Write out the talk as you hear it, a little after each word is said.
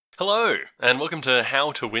Hello, and welcome to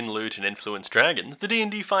How to Win, Loot, and Influence Dragons, the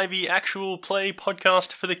D&D 5e actual play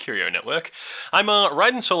podcast for the Curio Network. I'm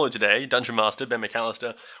riding solo today, Dungeon Master Ben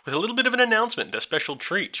McAllister, with a little bit of an announcement, a special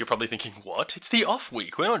treat. You're probably thinking, what? It's the off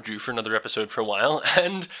week, we're not due for another episode for a while,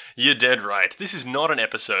 and you're dead right. This is not an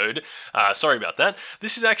episode, sorry about that.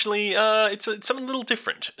 This is actually, it's something a little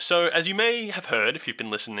different. So, as you may have heard, if you've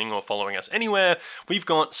been listening or following us anywhere, we've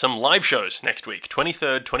got some live shows next week,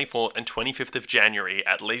 23rd, 24th, and 25th of January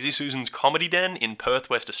at Lazy Susan's Comedy Den in Perth,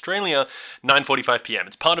 West Australia, 9:45pm.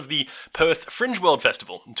 It's part of the Perth Fringe World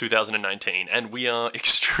Festival in 2019, and we are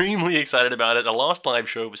extremely excited about it. The last live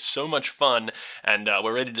show was so much fun, and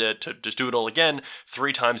we're ready to just do it all again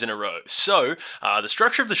 3 times in a row. So, the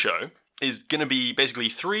structure of the show is going to be basically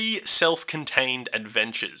 3 self-contained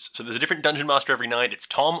adventures. So there's a different Dungeon Master every night. It's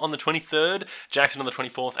Tom on the 23rd, Jackson on the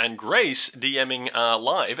 24th, and Grace DMing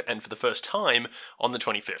live, and for the first time, on the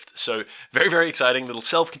 25th. So very, very exciting little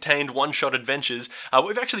self-contained one-shot adventures. What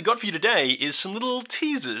we've actually got for you today is some little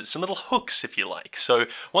teasers, some little hooks, if you like. So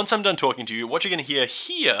once I'm done talking to you, what you're going to hear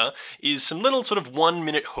here is some little sort of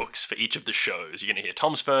 1-minute hooks for each of the shows. You're going to hear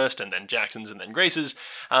Tom's first, and then Jackson's, and then Grace's.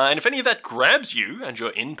 And if any of that grabs you, and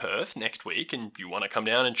you're in Perth next week and you want to come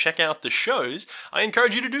down and check out the shows, I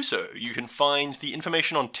encourage you to do so. You can find the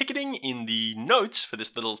information on ticketing in the notes for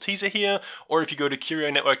this little teaser here, or if you go to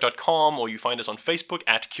curionetwork.com or you find us on Facebook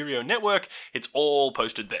at Curio Network, it's all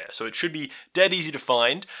posted there. So it should be dead easy to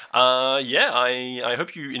find. I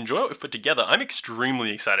hope you enjoy what we've put together. I'm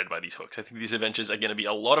extremely excited by these hooks. I think these adventures are going to be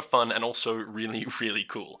a lot of fun and also really, really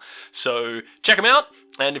cool. So check them out,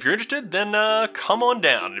 and if you're interested, then come on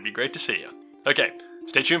down. It'd be great to see you. Okay.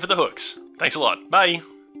 Stay tuned for the hooks. Thanks a lot. Bye!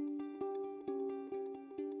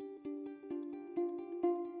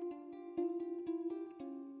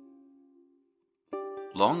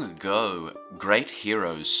 Long ago, great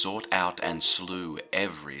heroes sought out and slew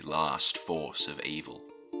every last force of evil.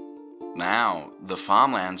 Now, the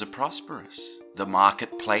farmlands are prosperous, the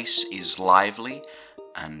marketplace is lively,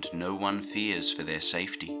 and no one fears for their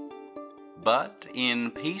safety. But in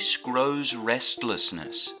peace grows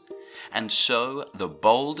restlessness, and so the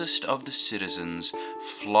boldest of the citizens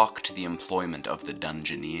flock to the employment of the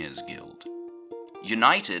Dungeoneers Guild.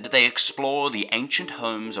 United, they explore the ancient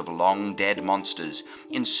homes of long-dead monsters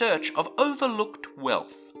in search of overlooked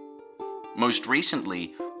wealth. Most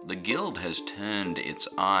recently, the Guild has turned its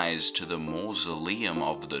eyes to the mausoleum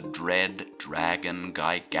of the dread dragon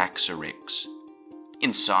Gygaxarix.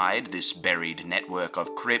 Inside this buried network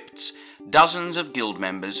of crypts, dozens of guild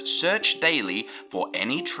members search daily for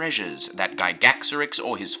any treasures that Gygaxarix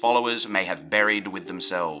or his followers may have buried with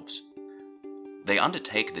themselves. They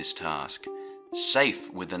undertake this task,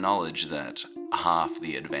 safe with the knowledge that half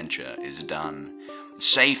the adventure is done,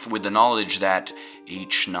 safe with the knowledge that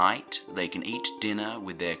each night they can eat dinner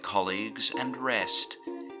with their colleagues and rest,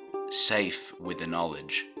 safe with the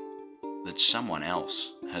knowledge that someone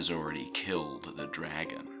else has already killed the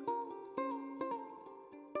dragon.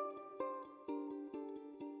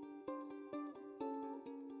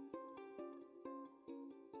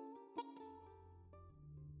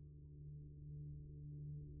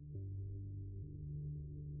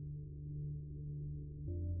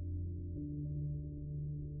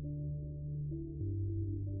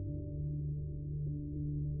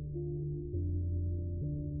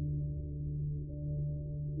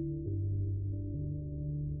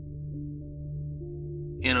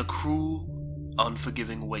 In a cruel,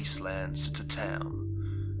 unforgiving wasteland sits a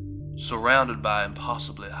town, surrounded by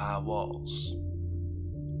impossibly high walls.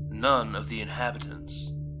 None of the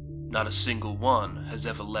inhabitants, not a single one, has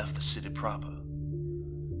ever left the city proper.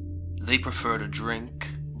 They prefer to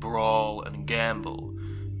drink, brawl, and gamble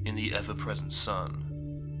in the ever-present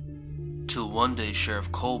sun, till one day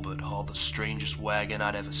Sheriff Colbert hauled the strangest wagon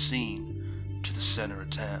I'd ever seen to the center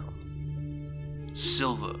of town,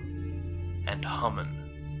 silver and humming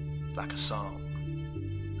like a song.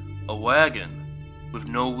 A wagon with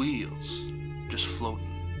no wheels, just floating.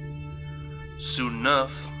 Soon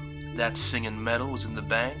enough, that singing metal was in the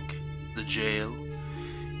bank, the jail,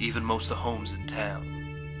 even most of the homes in town.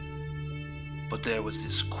 But there was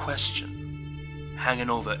this question hanging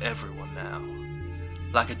over everyone now,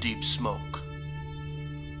 like a deep smoke.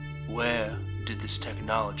 Where did this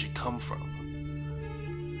technology come from?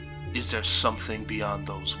 Is there something beyond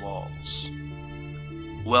those walls?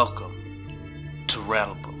 Welcome to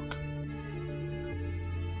Rattlebrook.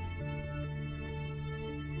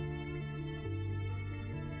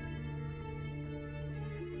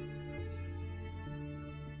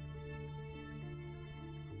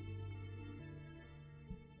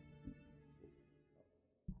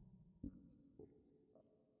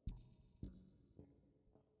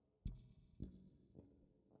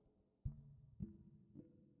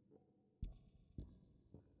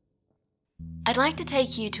 I'd like to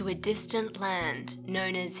take you to a distant land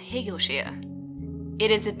known as Higgleshire. It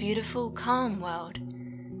is a beautiful, calm world,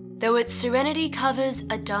 though its serenity covers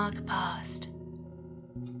a dark past.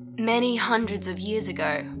 Many hundreds of years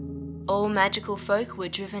ago, all magical folk were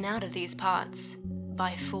driven out of these parts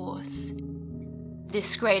by force.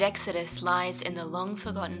 This great exodus lies in the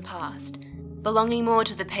long-forgotten past, belonging more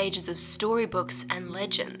to the pages of storybooks and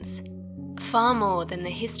legends, far more than the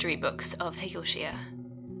history books of Higgleshire.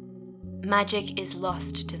 Magic is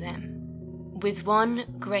lost to them, with one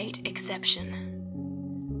great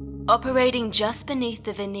exception. Operating just beneath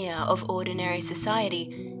the veneer of ordinary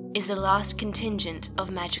society is the last contingent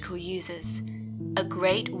of magical users, a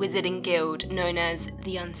great wizarding guild known as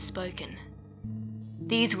the Unspoken.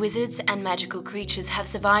 These wizards and magical creatures have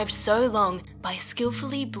survived so long by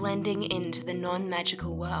skillfully blending into the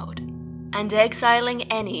non-magical world, and exiling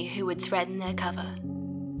any who would threaten their cover.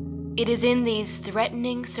 It is in these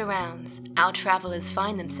threatening surrounds our travellers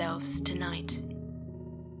find themselves tonight.